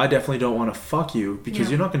 so I definitely don't want to fuck you, because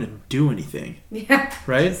you're not going to do anything. Yeah.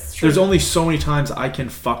 Right? There's only so many times I can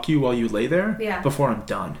fuck you while you lay there before I'm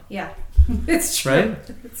done. Yeah. It's true. Right?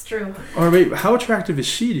 It's true. Or wait, how attractive is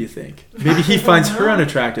she, do you think? Maybe he finds her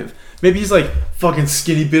unattractive. Maybe he's like, fucking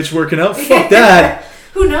skinny bitch working out. Fuck that.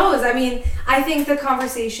 Who knows? I mean, I think the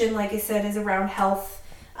conversation, like I said, is around health.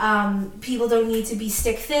 People don't need to be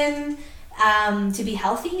stick thin to be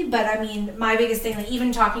healthy, but I mean, my biggest thing, like,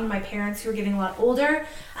 even talking to my parents who are getting a lot older,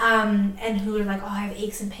 and who are like, oh, I have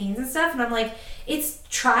aches and pains and stuff, and I'm like, it's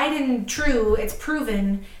tried and true, it's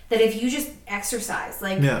proven that if you just exercise,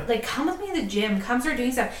 like come with me to the gym, come start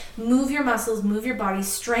doing stuff, move your muscles, move your body,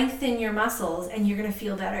 strengthen your muscles, and you're gonna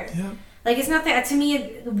feel better. Yeah. Like, it's not that, to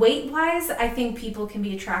me, weight-wise, I think people can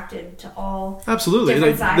be attracted to all absolutely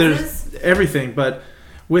different sizes. There's everything, but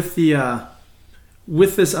with the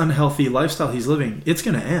with this unhealthy lifestyle he's living, it's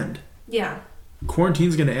gonna end. Yeah.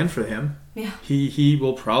 Quarantine's gonna end for him. Yeah. He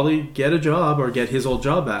will probably get a job or get his old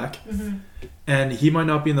job back. And he might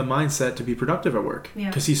not be in the mindset to be productive at work,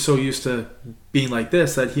 because he's so used to being like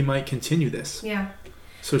this that he might continue this. Yeah.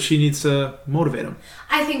 So she needs to motivate him.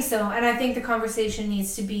 I think so. And I think the conversation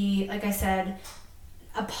needs to be, like I said,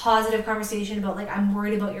 a positive conversation about, like, I'm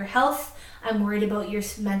worried about your health. I'm worried about your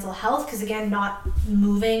mental health. Because, again, not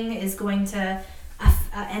moving is going to,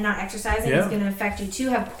 and not exercising is going to affect you too.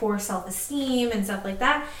 Have poor self-esteem and stuff like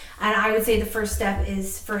that. And I would say the first step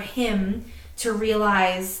is for him to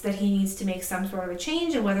realize that he needs to make some sort of a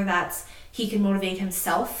change. And whether that's he can motivate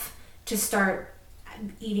himself to start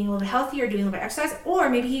eating a little bit healthier, doing a little bit of exercise, or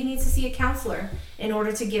maybe he needs to see a counselor in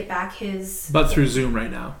order to get back his... But through Zoom right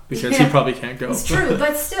now, because he probably can't go. It's true,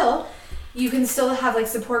 but still, you can still have, like,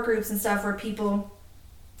 support groups and stuff where people,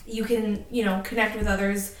 you can, you know, connect with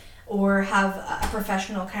others or have a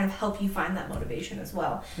professional kind of help you find that motivation as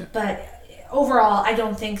well. Yeah. But overall, I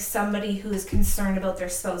don't think somebody who is concerned about their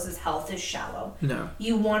spouse's health is shallow. No.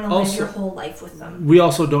 You want to live your whole life with them. We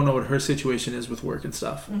also don't know what her situation is with work and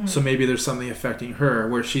stuff. So maybe there's something affecting her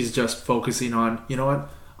where she's just focusing on, you know what,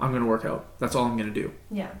 I'm going to work out. That's all I'm going to do.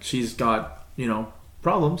 Yeah. She's got, you know,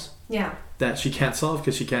 problems. Yeah. That she can't solve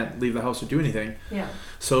because she can't leave the house or do anything. Yeah.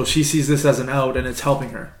 So she sees this as an out and it's helping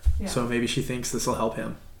her. Yeah. So maybe she thinks this will help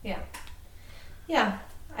him. Yeah. Yeah.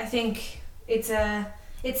 I think it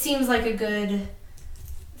seems like a good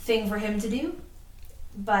thing for him to do,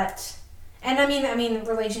 but, and I mean,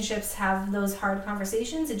 relationships have those hard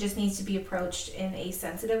conversations. It just needs to be approached in a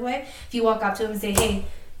sensitive way. If you walk up to him and say, hey,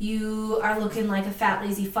 you are looking like a fat,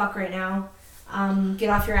 lazy fuck right now. Get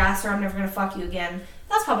off your ass or I'm never going to fuck you again.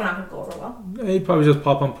 That's probably not going to go over well. He'd probably just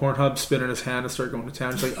pop on Pornhub, spit in his hand, and start going to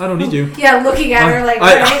town. He's like, I don't need you. Yeah, looking at her like,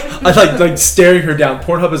 right? I like staring her down.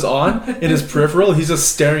 Pornhub is on in his peripheral. He's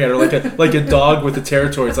just staring at her like a dog with the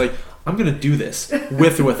territory. It's like, I'm going to do this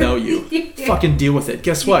with or without you. Fucking deal with it.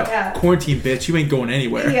 Guess what? Yeah. Quarantine, bitch. You ain't going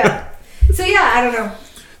anywhere. Yeah. So, yeah, I don't know.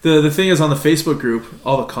 The thing is, on the Facebook group,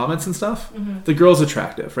 all the comments and stuff, the girl's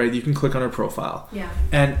attractive, right? You can click on her profile. Yeah.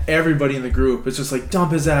 And everybody in the group is just like,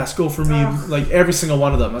 dump his ass, go for me. Ugh. Like, every single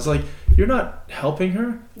one of them. I was like, you're not helping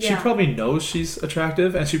her. Yeah. She probably knows she's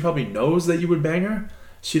attractive, and she probably knows that you would bang her.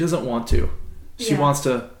 She doesn't want to. She wants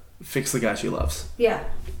to fix the guy she loves. Yeah.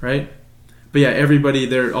 Right? But yeah, everybody,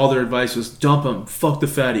 all their advice was, dump him, fuck the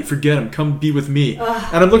fatty, forget him, come be with me. Ugh.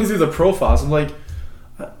 And I'm looking through the profiles, I'm like...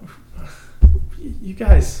 you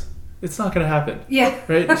guys, it's not going to happen. Yeah.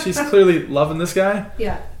 Right? She's clearly loving this guy.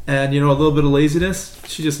 Yeah. And, you know, a little bit of laziness,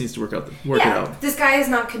 she just needs to work it out. This guy is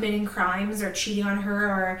not committing crimes or cheating on her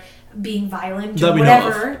or being violent or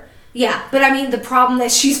whatever. Yeah. But, I mean, the problem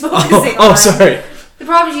that she's focusing on... Oh, sorry. The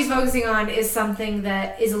problem she's focusing on is something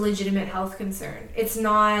that is a legitimate health concern. It's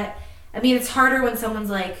not... I mean, it's harder when someone's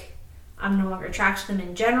like, I'm no longer attracted to them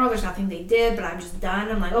in general. There's nothing they did, but I'm just done.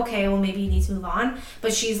 I'm like, okay, well, maybe you need to move on.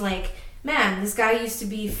 But she's like... man, this guy used to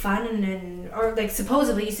be fun or like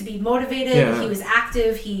supposedly used to be motivated. Yeah. He was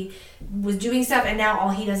active. He was doing stuff, and now all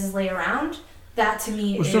he does is lay around. That to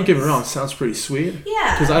me Which, don't get me wrong, sounds pretty sweet.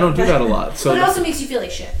 Yeah. Because I don't do that a lot. So but it also makes you feel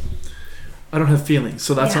like shit. I don't have feelings,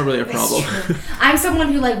 so that's not really a it's problem. true. I'm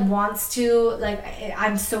someone who like wants to, like,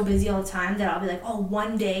 I'm so busy all the time that I'll be like, oh,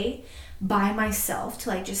 one day by myself to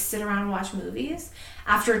like just sit around and watch movies.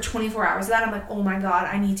 After 24 hours of that, I'm like, oh my god,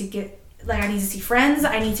 I need to see friends.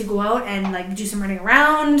 I need to go out and like do some running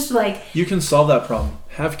around. Like, You can solve that problem.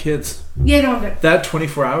 Have kids. yeah, no, I'm good. That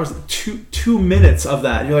 24 hours, two minutes of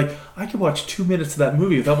that, you're like, I could watch 2 minutes of that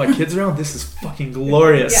movie without my kids around. This is fucking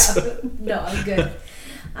glorious. Yeah, no, I'm good.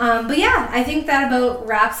 But yeah, I think that about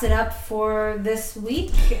wraps it up for this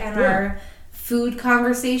week and our food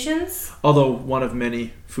conversations. Although one of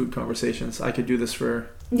many food conversations. I could do this for...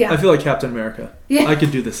 Yeah. I feel like Captain America. Yeah. I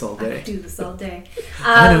could do this all I day. could do this all day.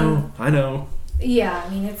 I know. Yeah, I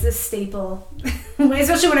mean, it's a staple,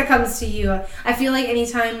 especially when it comes to you. I feel like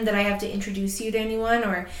anytime that I have to introduce you to anyone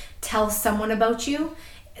or tell someone about you,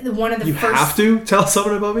 one of the You first... have to tell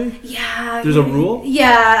someone about me? Yeah. There's a rule?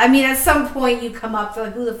 Yeah, I mean, at some point you come up for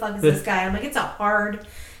like, who the fuck is this guy? I'm like, it's a hard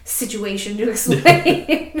situation to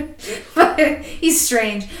explain. But he's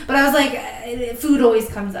strange. But I was like, food always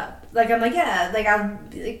comes up. Like, I'm like, yeah,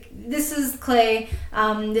 like, this is Clay.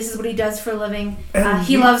 This is what he does for a living.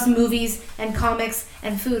 He loves movies and comics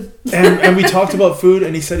and food. and we talked about food,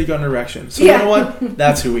 and he said he got an erection. So you know what?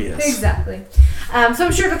 That's who he is. Exactly. So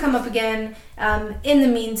I'm sure it'll come up again. In the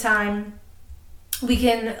meantime, we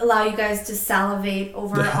can allow you guys to salivate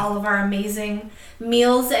over all of our amazing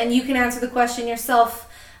meals, and you can answer the question yourself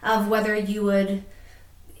of whether you would,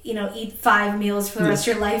 eat 5 meals for the rest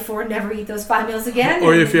of your life or never eat those 5 meals again.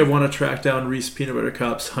 Or if you want to track down Reese peanut butter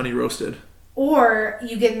cups, honey roasted. Or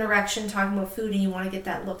you get an erection talking about food and you want to get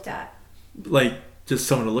that looked at. Like, just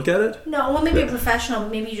someone to look at it? No, well, maybe a professional.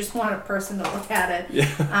 Maybe you just want a person to look at it. Yeah.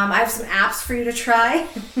 I have some apps for you to try.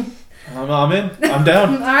 I'm in. I'm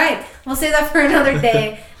down. All right. We'll save that for another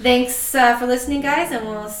day. Thanks for listening, guys, and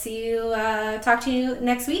we'll see you, talk to you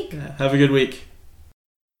next week. Yeah, have a good week.